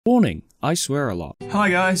Warning, I swear a lot. Hi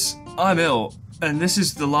guys, I'm Ill, and this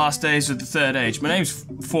is the last days of the Third Age. My name's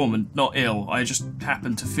Foreman, not Ill, I just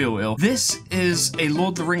happen to feel ill. This is a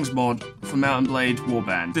Lord of the Rings mod for Mount Blade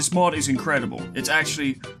Warband. This mod is incredible. It's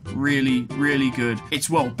actually really, really good. It's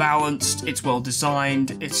well balanced, it's well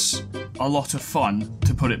designed, it's a lot of fun,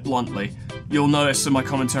 to put it bluntly. You'll notice that my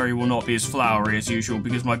commentary will not be as flowery as usual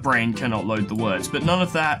because my brain cannot load the words, but none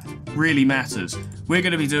of that really matters. We're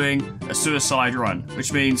going to be doing a suicide run,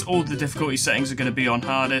 which means all the difficulty settings are going to be on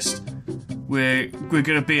hardest. We're going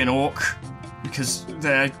to be an orc because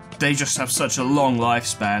they just have such a long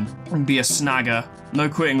lifespan, and be a snagger. No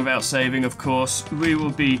quitting without saving, of course. We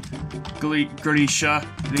will be Grisha,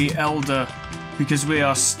 the Elder, because we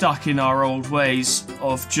are stuck in our old ways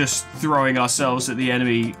of just throwing ourselves at the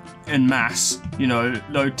enemy en masse. You know,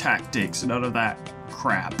 no tactics, none of that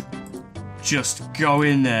crap. Just go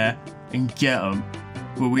in there and get them.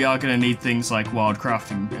 Well, we are going to need things like wild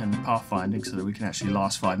crafting and pathfinding so that we can actually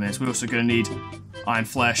last 5 minutes. We're also going to need iron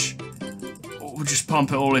flesh. We'll just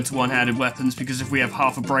pump it all into one-handed weapons, because if we have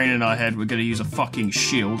half a brain in our head, we're going to use a fucking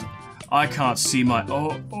shield. I can't see my...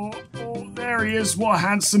 Oh, there he is. What a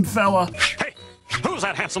handsome fella. Hey, who's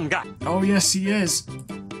that handsome guy? Oh, yes, he is.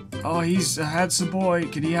 Oh, he's a handsome boy.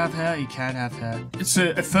 Can he have hair? He can have hair.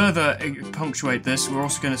 To further punctuate this, we're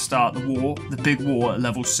also going to start the war, the big war, at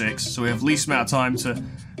level 6. So we have least amount of time to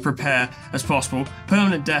prepare as possible.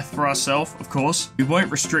 Permanent death for ourselves, of course. We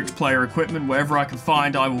won't restrict player equipment. Wherever I can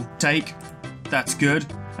find, I will take. That's good.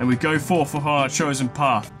 And we go forth on our chosen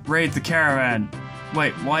path. Raid the caravan.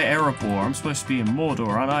 Wait, why Erebor? I'm supposed to be in Mordor,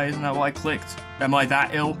 aren't I? Isn't that what I clicked? Am I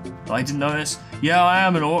that ill that I didn't notice? Yeah, I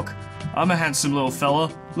am an orc. I'm a handsome little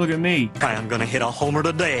fella. Look at me. I am gonna hit a homer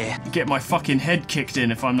today. Get my fucking head kicked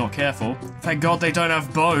in if I'm not careful. Thank God they don't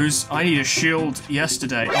have bows. I need a shield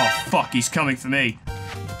yesterday. Oh, fuck, he's coming for me.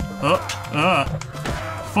 Fuck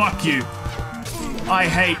you. I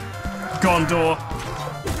hate Gondor.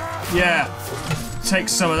 Yeah. Take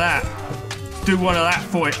some of that. Do one of that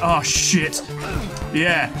for you. Oh, shit.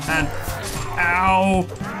 Yeah, and... Ow.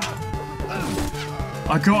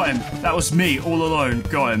 I got him. That was me, all alone.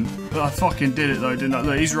 Got him. I fucking did it though, didn't I?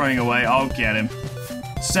 Look, he's running away. I'll get him.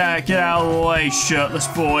 Get out of the way, shirtless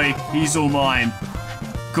boy. He's all mine.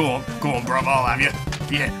 Go on, bruv. I'll have you.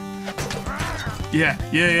 Yeah.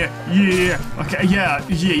 Okay,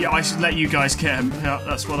 yeah. I should let you guys get him. Yeah,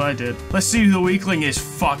 that's what I did. Let's see who the weakling is,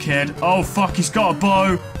 fuckhead. Oh, fuck, he's got a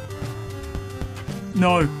bow.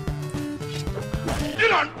 No. You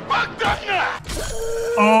done fucked up now!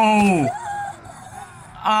 Oh.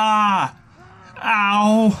 Ah!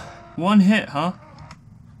 Ow! One hit, huh?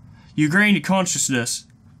 You gained your consciousness.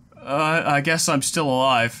 I guess I'm still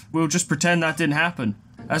alive. We'll just pretend that didn't happen.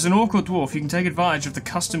 As an orc or dwarf, you can take advantage of the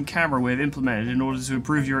custom camera we've implemented in order to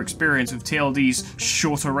improve your experience with TLD's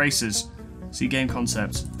shorter races. See game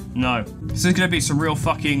concepts. No. This is gonna be some real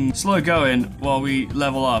fucking slow going while we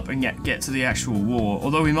level up and get to the actual war.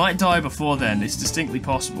 Although we might die before then, it's distinctly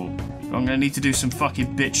possible. But I'm gonna need to do some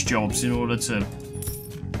fucking bitch jobs in order to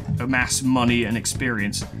amass money and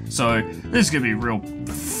experience. So this is gonna be real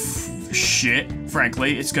shit.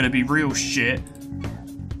 Frankly, it's gonna be real shit.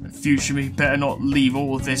 Future me better not leave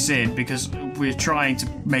all of this in, because we're trying to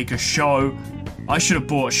make a show. I should have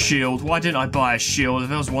bought a shield. Why didn't I buy a shield? If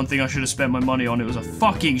there was one thing I should have spent my money on, it was a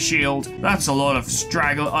fucking shield. That's a lot of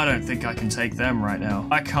straggle. I don't think I can take them right now.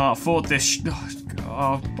 I can't afford this.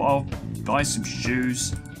 I'll buy some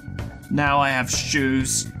shoes. Now I have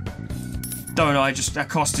shoes. Don't I? That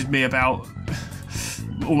costed me about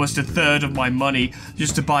almost a third of my money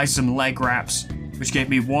just to buy some leg wraps, which gave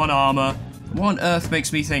me 1 armor. What on earth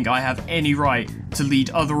makes me think I have any right to lead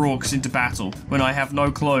other orcs into battle when I have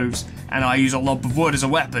no clothes and I use a lump of wood as a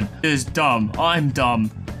weapon? It is dumb. I'm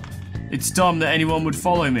dumb. It's dumb that anyone would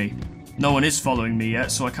follow me. No one is following me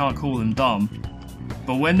yet, so I can't call them dumb.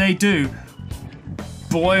 But when they do,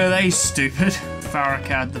 boy are they stupid.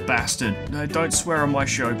 Farrakad the bastard. No, don't swear on my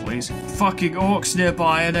show, please. Fucking orcs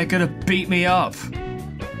nearby and they're gonna beat me up.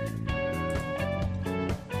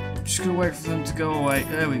 Just gonna wait for them to go away.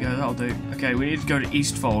 There we go, that'll do. Okay, we need to go to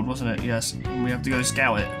Eastfold, wasn't it? Yes. And we have to go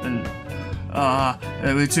scout it. And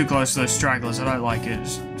we're too close to those stragglers. I don't like it.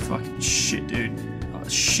 It's fucking shit, dude. Oh,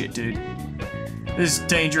 shit, dude. This is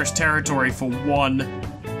dangerous territory for one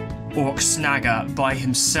orc snagger by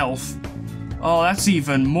himself. Oh, that's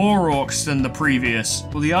even more orcs than the previous.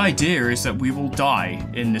 Well, the idea is that we will die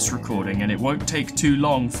in this recording, and it won't take too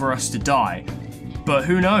long for us to die. But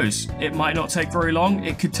who knows? It might not take very long.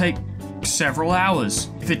 It could take several hours.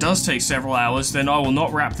 If it does take several hours, then I will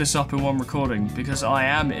not wrap this up in one recording, because I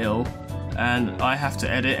am ill, and I have to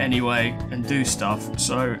edit anyway and do stuff.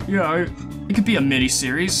 So, you know, it could be a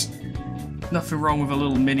mini-series. Nothing wrong with a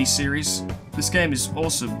little mini-series. This game is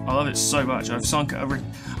awesome. I love it so much. I've sunk a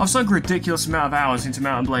ridiculous amount of hours into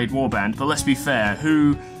Mount Blade Warband, but let's be fair,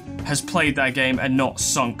 who has played that game and not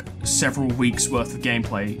sunk several weeks worth of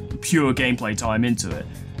pure gameplay time into it?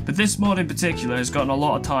 But this mod in particular has gotten a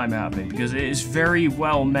lot of time out of it because it is very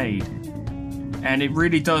well made. And it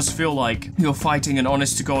really does feel like you're fighting an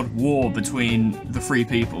honest-to-God war between the Free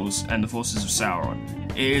Peoples and the forces of Sauron.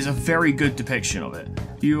 It is a very good depiction of it.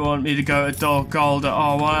 You want me to go to Dol Guldur?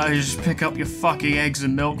 Oh, why don't I just pick up your fucking eggs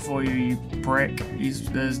and milk for you, you prick?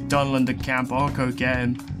 There's Dunland at camp. I'll go get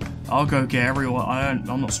him. I'll go get everyone.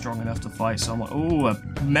 I'm not strong enough to fight someone. Ooh, a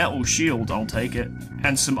metal shield. I'll take it.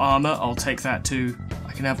 And some armor. I'll take that too.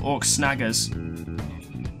 I can have orc snaggers.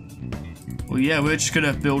 Well, yeah, we're just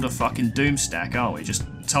gonna build a fucking doom stack, aren't we? Just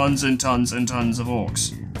tons and tons and tons of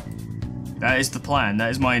orcs. That is the plan. That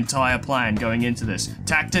is my entire plan going into this.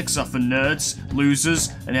 Tactics are for nerds, losers,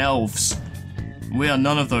 and elves. We are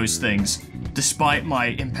none of those things, despite my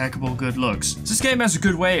impeccable good looks. This game has a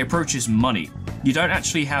good way it approaches money. You don't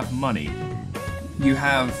actually have money. You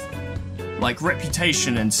have, like,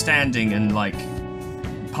 reputation and standing and, like,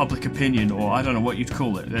 public opinion, or I don't know what you'd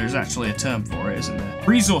call it. There's actually a term for it, isn't there?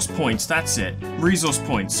 Resource points, that's it. Resource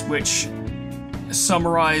points, which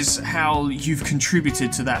summarize how you've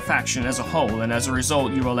contributed to that faction as a whole, and as a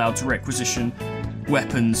result you're allowed to requisition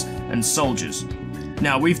weapons and soldiers.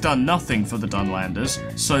 Now, we've done nothing for the Dunlanders,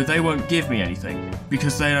 so they won't give me anything,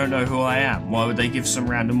 because they don't know who I am. Why would they give some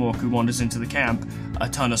random orc who wanders into the camp a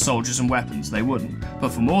ton of soldiers and weapons? They wouldn't. But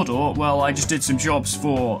for Mordor, well, I just did some jobs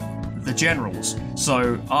for the generals,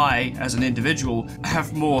 so I, as an individual,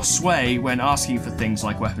 have more sway when asking for things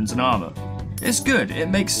like weapons and armor. It's good, it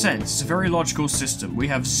makes sense, it's a very logical system. We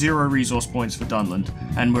have 0 resource points for Dunland,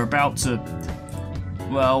 and we're about to,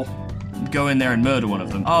 well, go in there and murder one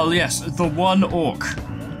of them. Oh yes, the one orc.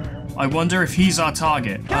 I wonder if he's our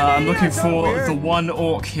target. I'm looking for the one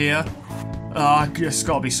orc here. It's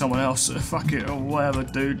gotta be someone else. Fuck it, or whatever,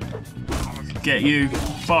 dude. Get you.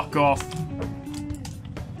 Fuck off.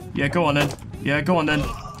 Yeah, go on then. Yeah, go on then.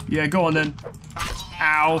 Yeah, go on then.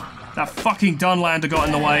 Ow. That fucking Dunlander got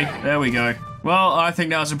in the way. There we go. Well, I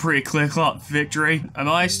think that was a pretty clear-cut victory. Am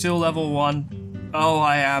I still level 1? Oh,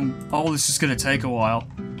 I am. Oh, this is gonna take a while.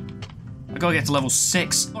 I gotta get to level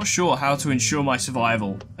 6. Not sure how to ensure my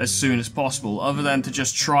survival as soon as possible, other than to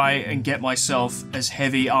just try and get myself as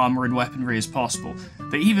heavy armor and weaponry as possible.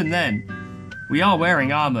 But even then, we are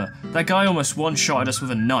wearing armor. That guy almost one-shotted us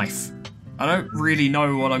with a knife. I don't really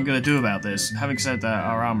know what I'm gonna do about this. Having said that,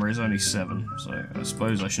 our armor is only 7, so I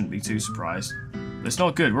suppose I shouldn't be too surprised. But it's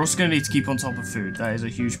not good. We're also gonna need to keep on top of food. That is a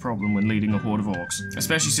huge problem when leading a horde of orcs.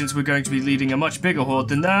 Especially since we're going to be leading a much bigger horde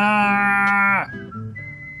than that.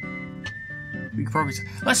 We could probably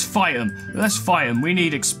let's fight them. Let's fight them. We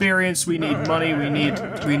need experience. We need money. We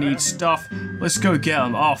need stuff. Let's go get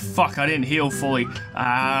them. Oh fuck! I didn't heal fully.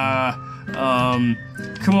 Come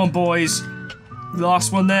on, boys.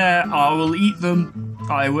 Last one there. I will eat them.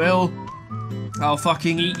 I will. I'll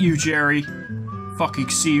fucking eat you, Jerry. Fucking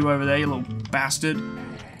see you over there, you little bastard.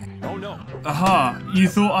 Oh no. Aha! You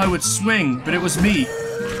thought I would swing, but it was me,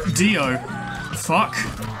 Dio. Fuck.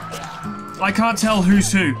 I can't tell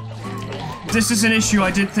who's who. This is an issue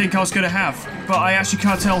I didn't think I was gonna have, but I actually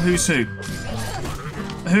can't tell who's who.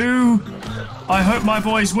 Who? I hope my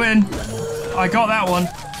boys win. I got that one.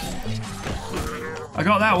 I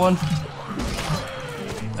got that one.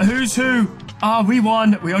 Who's who? We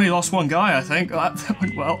won. We only lost one guy, I think.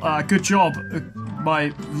 Well, good job,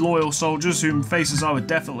 my loyal soldiers, whom faces I would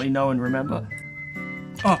definitely know and remember.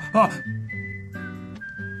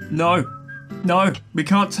 No. No, we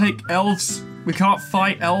can't take elves. We can't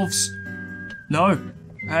fight elves. No.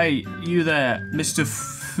 Hey, you there, Mr.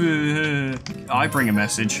 I bring a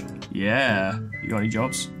message. Yeah. You got any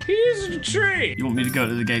jobs? He's a tree. You want me to go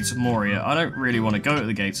to the gates of Moria? I don't really want to go to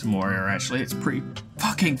the gates of Moria, actually. It's pretty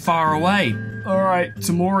fucking far away. Alright,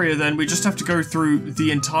 to Moria then. We just have to go through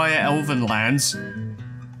the entire Elven lands.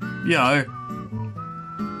 You know,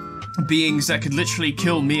 beings that could literally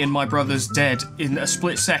kill me and my brothers dead in a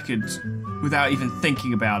split second without even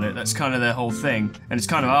thinking about it. That's kind of their whole thing. And it's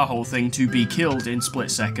kind of our whole thing to be killed in split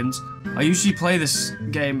seconds. I usually play this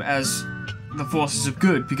game as the forces of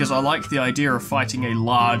good because I like the idea of fighting a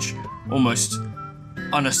large, almost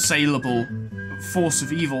unassailable force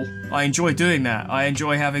of evil. I enjoy doing that. I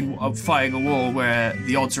enjoy fighting a war where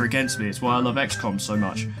the odds are against me. It's why I love XCOM so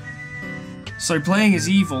much. So playing as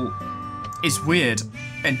evil is weird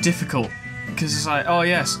and difficult because it's like, oh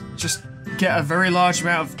yes, just get a very large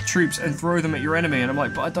amount of troops and throw them at your enemy, and I'm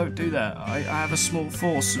like, but I don't do that. I have a small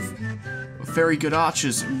force of very good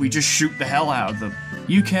archers, and we just shoot the hell out of them.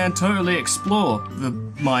 You can totally explore the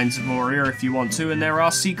Mines of Moria if you want to, and there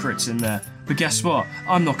are secrets in there. But guess what?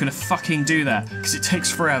 I'm not gonna fucking do that, because it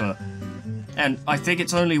takes forever. And I think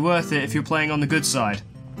it's only worth it if you're playing on the good side.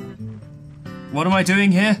 What am I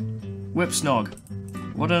doing here? Whipsnog.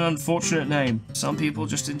 What an unfortunate name. Some people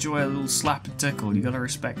just enjoy a little slap and tickle. You gotta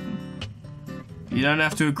respect them. You don't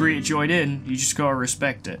have to agree to join in, you just gotta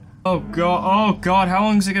respect it. Oh god, how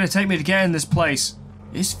long is it gonna take me to get in this place?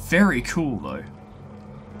 It's very cool though.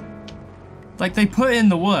 Like, they put in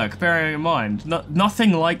the work, bearing in mind,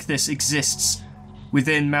 nothing like this exists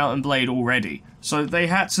within Mount Blade already. So they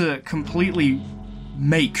had to completely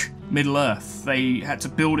make Middle-earth. They had to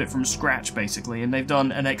build it from scratch, basically, and they've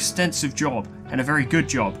done an extensive job, and a very good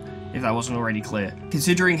job, if that wasn't already clear.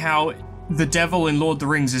 Considering how the devil in Lord of the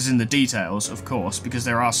Rings is in the details, of course, because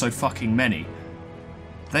there are so fucking many.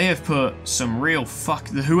 They have put some real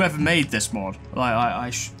whoever made this mod,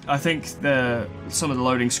 like, I think some of the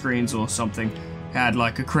loading screens or something had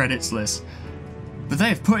like a credits list. But they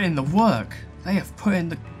have put in the work. They have put in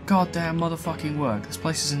the goddamn motherfucking work. This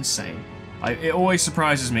place is insane. It always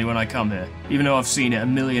surprises me when I come here, even though I've seen it a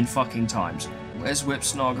million fucking times. Where's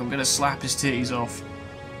Whipsnog? I'm gonna slap his titties off.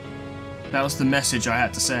 That was the message I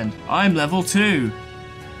had to send. I'm level 2!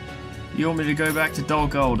 You want me to go back to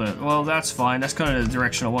Dolgolda? Well, that's fine. That's kind of the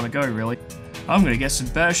direction I want to go, really. I'm gonna get some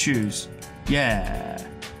better shoes. Yeah.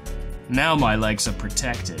 Now my legs are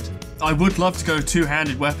protected. I would love to go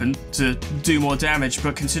two-handed weapon to do more damage,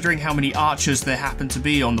 but considering how many archers there happen to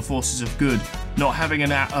be on the forces of good, not having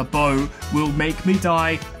a bow will make me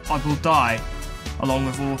die. I will die, along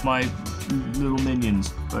with all of my little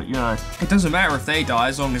minions. But, you know, it doesn't matter if they die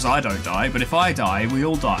as long as I don't die, but if I die, we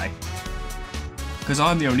all die. Because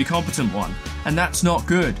I'm the only competent one, and that's not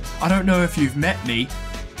good. I don't know if you've met me.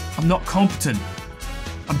 I'm not competent.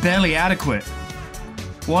 I'm barely adequate.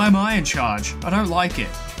 Why am I in charge? I don't like it.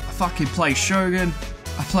 I fucking play Shogun.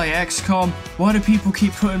 I play XCOM. Why do people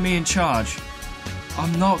keep putting me in charge?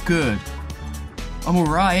 I'm not good. I'm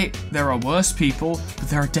alright. There are worse people, but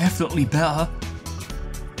there are definitely better.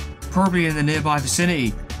 Probably in the nearby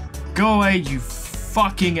vicinity. Go away, you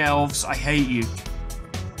fucking elves. I hate you.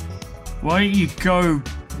 Why don't you go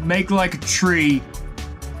make like a tree?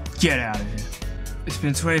 Get out of here. It's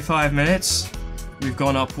been 25 minutes. We've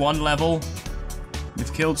gone up 1 level.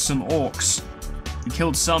 We've killed some orcs. We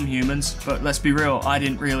killed some humans, but let's be real, I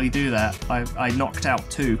didn't really do that. I knocked out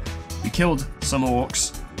 2. We killed some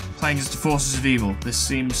orcs, playing as the forces of evil. This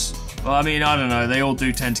seems... well, I mean, I don't know. They all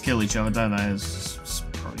do tend to kill each other, don't they? This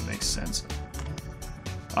probably makes sense.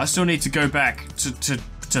 I still need to go back to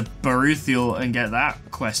Baruthiel and get that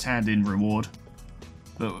quest hand-in reward.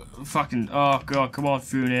 But fucking... oh god, come on,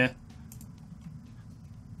 Funir.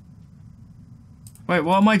 Wait,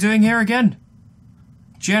 what am I doing here again?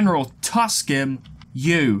 General Tuskim,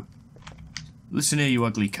 you. Listen here, you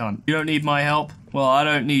ugly cunt. You don't need my help? Well, I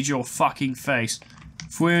don't need your fucking face.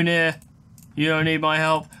 Funir, you don't need my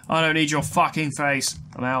help? I don't need your fucking face.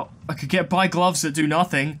 I'm out. I could buy gloves that do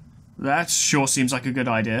nothing. That sure seems like a good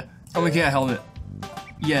idea. Oh, we get a helmet.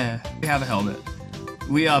 Yeah, we have a helmet.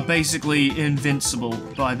 We are basically invincible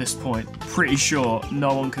by this point. Pretty sure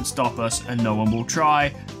no one can stop us and no one will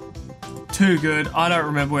try. Too good. I don't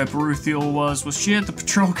remember where Baruthiel was. Was she at the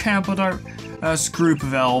patrol camp? I don't... That's a group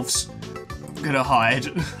of elves. I'm gonna hide.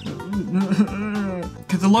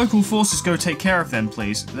 Could the local forces go take care of them,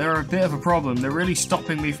 please? They're a bit of a problem. They're really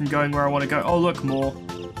stopping me from going where I want to go. Oh, look, more.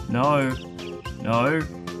 No. No.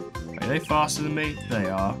 Are they faster than me? They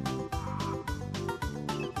are.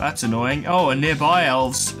 That's annoying. Oh, and nearby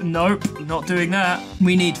elves. Nope, not doing that.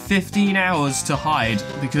 We need 15 hours to hide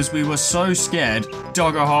because we were so scared.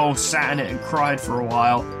 Dug a hole, sat in it, and cried for a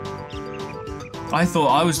while. I thought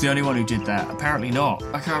I was the only one who did that. Apparently not.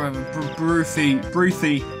 I can't remember.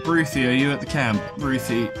 Bruthy, are you at the camp?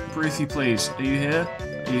 Bruthy, please. Are you here?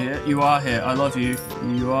 Are you here? You are here. I love you.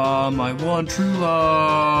 You are my one true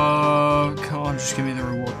love. Come on, just give me the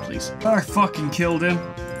reward, please. I fucking killed him.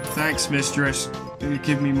 Thanks, mistress. You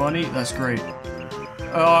give me money? That's great.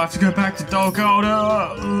 Oh, I have to go back to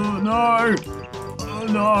Dolgolda. No.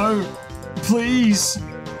 No. Please.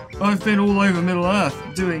 I've been all over Middle-earth.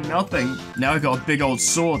 doing nothing. Now we've got a big old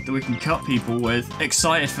sword that we can cut people with.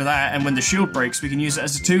 Excited for that, and when the shield breaks, we can use it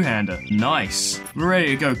as a two-hander. Nice. We're ready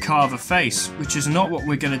to go carve a face, which is not what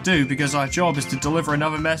we're gonna do because our job is to deliver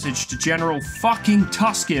another message to General fucking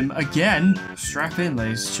Tuskim again. Strap in,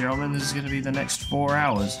 ladies and gentlemen, this is gonna be the next 4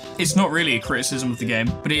 hours. It's not really a criticism of the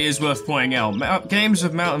game, but it is worth pointing out. Games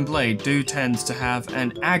of Mount Blade do tend to have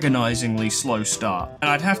an agonizingly slow start. And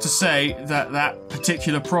I'd have to say that that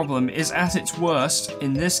particular problem is at its worst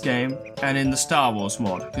in this game and in the Star Wars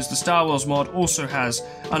mod, because the Star Wars mod also has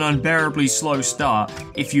an unbearably slow start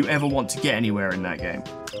if you ever want to get anywhere in that game.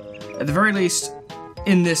 At the very least,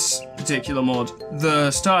 in this particular mod,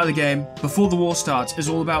 the start of the game, before the war starts, is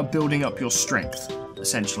all about building up your strength,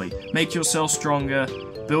 essentially. Make yourself stronger,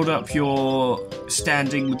 build up your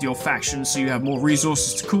standing with your faction so you have more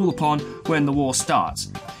resources to call upon when the war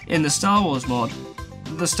starts. In the Star Wars mod,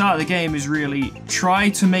 the start of the game is really try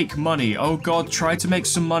to make money. Oh god, try to make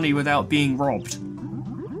some money without being robbed.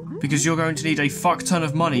 Because you're going to need a fuck ton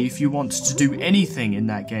of money if you want to do anything in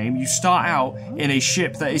that game. You start out in a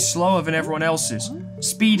ship that is slower than everyone else's.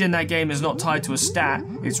 Speed in that game is not tied to a stat.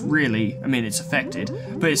 It's really, I mean, it's affected,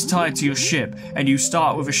 but it's tied to your ship. And you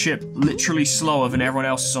start with a ship literally slower than everyone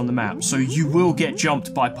else's on the map. So you will get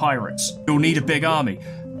jumped by pirates. You'll need a big army.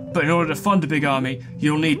 But in order to fund a big army,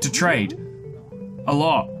 you'll need to trade. A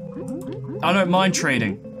lot. I don't mind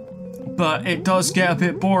trading, but it does get a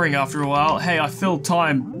bit boring after a while. Hey, I filled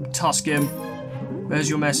time, Tuskim. There's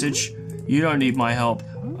your message. You don't need my help.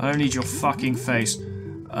 I don't need your fucking face.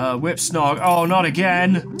 Whip Snog. Oh, not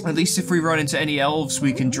again! At least if we run into any elves,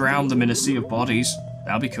 we can drown them in a sea of bodies.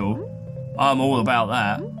 That'd be cool. I'm all about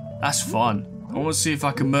that. That's fun. I want to see if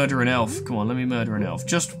I can murder an elf. Come on, let me murder an elf.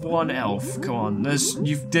 Just one elf. Come on.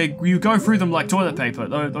 You go through them like toilet paper.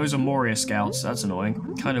 Those are Moria scouts. That's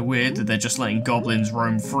annoying. Kind of weird that they're just letting goblins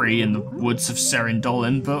roam free in the woods of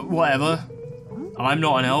Sarranid, but whatever. I'm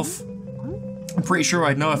not an elf. I'm pretty sure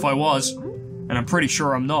I'd know if I was. And I'm pretty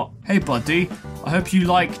sure I'm not. Hey, buddy. I hope you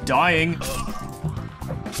like dying.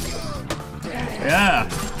 Yeah.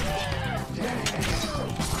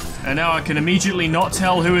 And now I can immediately not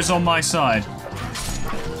tell who is on my side.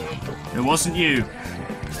 It wasn't you.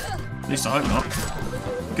 At least I hope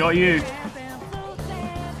not. Got you.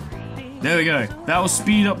 There we go. That will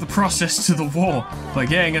speed up the process to the war by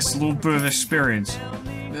getting us a little bit of experience.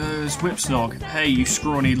 There's Whipsnog. Hey, you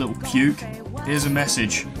scrawny little puke. Here's a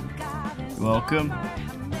message. Welcome.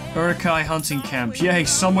 Urukai hunting camp. Yay,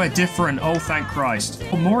 somewhere different. Oh, thank Christ.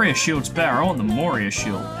 Oh, Moria shield's better. I want the Moria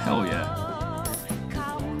shield. Hell yeah.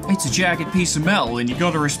 It's a jagged piece of metal and you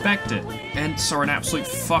gotta respect it. Ents are an absolute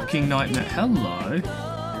fucking nightmare. Hello?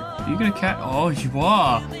 Are you gonna cat? Oh, you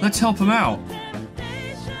are. Let's help him out.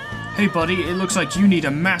 Hey buddy, it looks like you need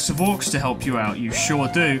a mass of orcs to help you out. You sure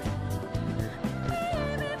do.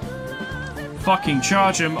 Fucking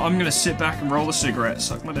charge him. I'm gonna sit back and roll a cigarette.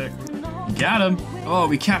 Suck my dick. Got him. Oh,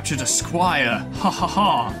 we captured a squire. Ha ha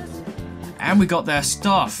ha. And we got their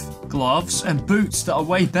stuff. Gloves and boots that are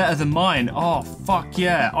way better than mine. Oh, fuck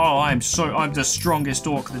yeah. Oh, I'm the strongest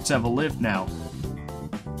orc that's ever lived now.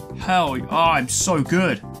 Hell, oh, I'm so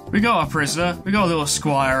good. We got our prisoner. We got a little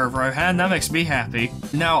squire of Rohan. That makes me happy.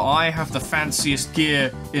 Now I have the fanciest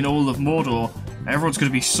gear in all of Mordor. Everyone's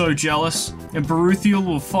gonna be so jealous. And Baruthiel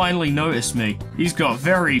will finally notice me. He's got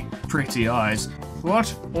very pretty eyes. What?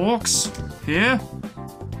 Orcs? Here?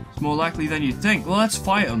 It's more likely than you'd think. Well, let's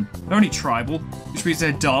fight them. They're only tribal, which means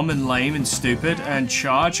they're dumb and lame and stupid. And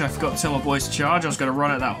charge. I forgot to tell my boys to charge. I was gonna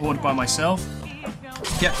run at that horde by myself.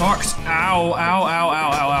 Get fucked. Ow, ow, ow,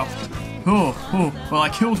 ow, ow, ow. Oh, oh. Well, I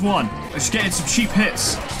killed one. I was getting some cheap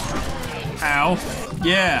hits. Ow.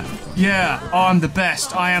 Yeah. Yeah. Oh, I'm the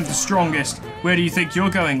best. I am the strongest. Where do you think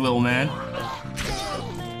you're going, little man?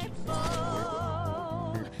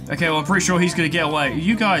 Okay, well, I'm pretty sure he's gonna get away.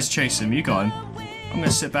 You guys chase him. You got him. I'm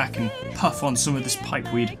gonna sit back and puff on some of this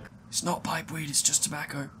pipeweed. It's not pipeweed, it's just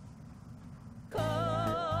tobacco.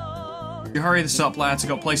 You hurry this up, lads. I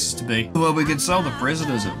got places to be. Well, we can sell the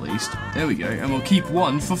prisoners at least. There we go. And we'll keep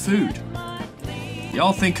one for food.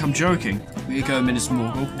 Y'all think I'm joking. Here you go, Minas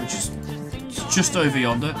Morgul, which is just over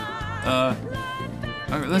yonder.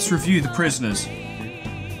 Let's review the prisoners.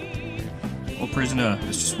 Or prisoner.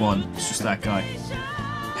 It's just one. It's just that guy.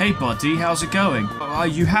 Hey, buddy, how's it going?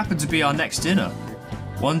 You happen to be our next dinner.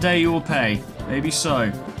 One day you will pay. Maybe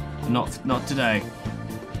so. Not today.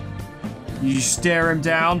 You stare him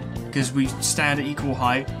down, because we stand at equal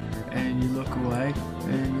height, and you look away,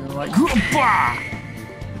 and you're like, bah!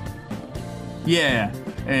 Yeah,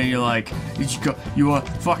 and you're like, you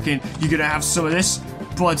gonna have some of this,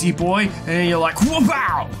 buddy boy? And then you're like,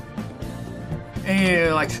 whoa! And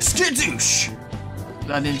you're like, skadoosh!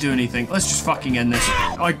 that didn't do anything. Let's just fucking end this.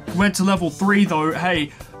 I went to level 3 though.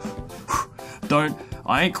 Hey,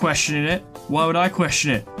 I ain't questioning it. Why would I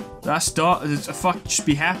question it? Just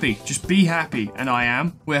be happy. Just be happy. And I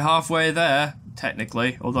am. We're halfway there,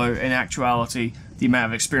 technically. Although, in actuality, the amount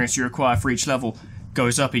of experience you require for each level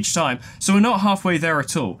goes up each time. So we're not halfway there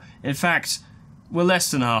at all. In fact, we're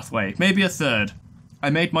less than halfway. Maybe a third. I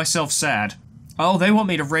made myself sad. Oh, they want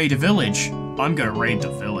me to raid a village. I'm gonna raid the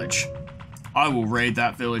village. I will raid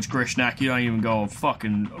that village, Grishnak. You don't even go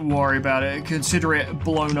fucking worry about it. Consider it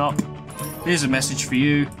blown up. Here's a message for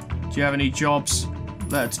you. Do you have any jobs?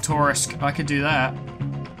 Letter to Torisk. I can do that.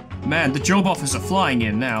 Man, the job offers are flying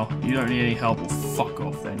in now. You don't need any help. Well, fuck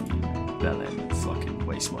off then. Then fucking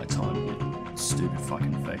waste my time with your stupid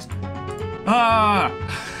fucking face. Ah!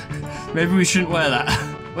 Maybe we shouldn't wear that.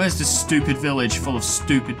 Where's this stupid village full of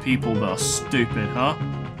stupid people that are stupid, huh?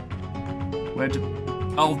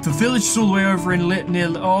 Oh, the village is all the way over in near.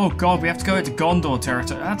 Oh god, we have to go into Gondor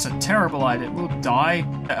territory. That's a terrible idea. We'll die.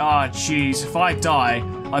 Ah, jeez. If I die,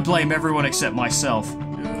 I blame everyone except myself.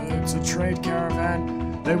 It's a trade caravan.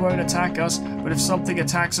 They won't attack us, but if something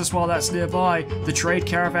attacks us while that's nearby, the trade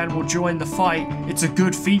caravan will join the fight. It's a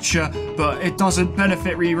good feature, but it doesn't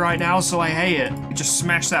benefit me right now, so I hate it. Just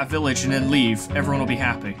smash that village and then leave. Everyone will be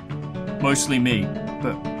happy. Mostly me,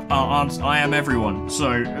 but I am everyone,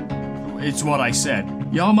 so it's what I said.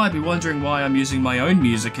 Y'all might be wondering why I'm using my own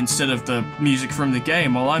music instead of the music from the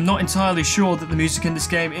game. Well, I'm not entirely sure that the music in this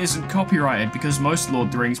game isn't copyrighted, because most Lord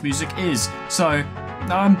of the Rings music is. So,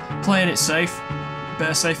 I'm playing it safe.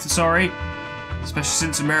 Better safe than sorry. Especially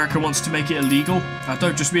since America wants to make it illegal. I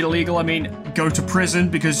don't just mean illegal, I mean go to prison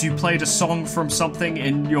because you played a song from something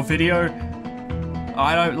in your video.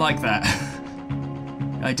 I don't like that.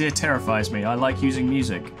 Idea terrifies me. I like using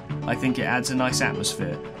music. I think it adds a nice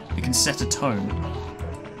atmosphere. It can set a tone.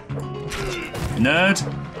 Nerd!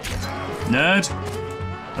 Nerd!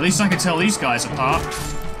 At least I can tell these guys apart.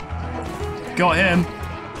 Got him.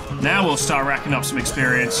 Now we'll start racking up some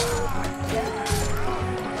experience.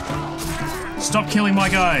 Stop killing my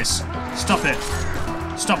guys. Stop it.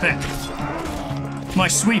 Stop it. My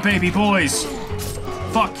sweet baby boys.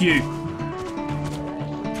 Fuck you.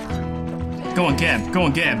 Go on, get him. Go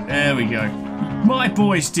on, get him. There we go. My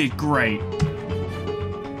boys did great.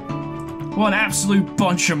 What an absolute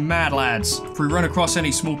bunch of mad lads. If we run across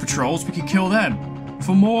any small patrols, we can kill them.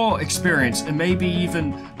 For more experience and maybe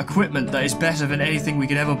even equipment that is better than anything we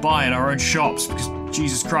could ever buy in our own shops, because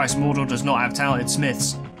Jesus Christ, Mordor does not have talented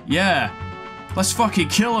smiths. Yeah. Let's fucking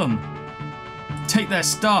kill them. Take their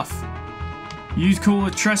stuff. You call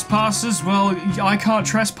it trespassers? Well, I can't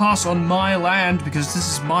trespass on my land because this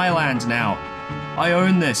is my land now. I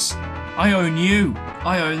own this. I own you.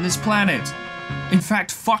 I own this planet. In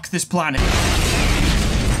fact, fuck this planet.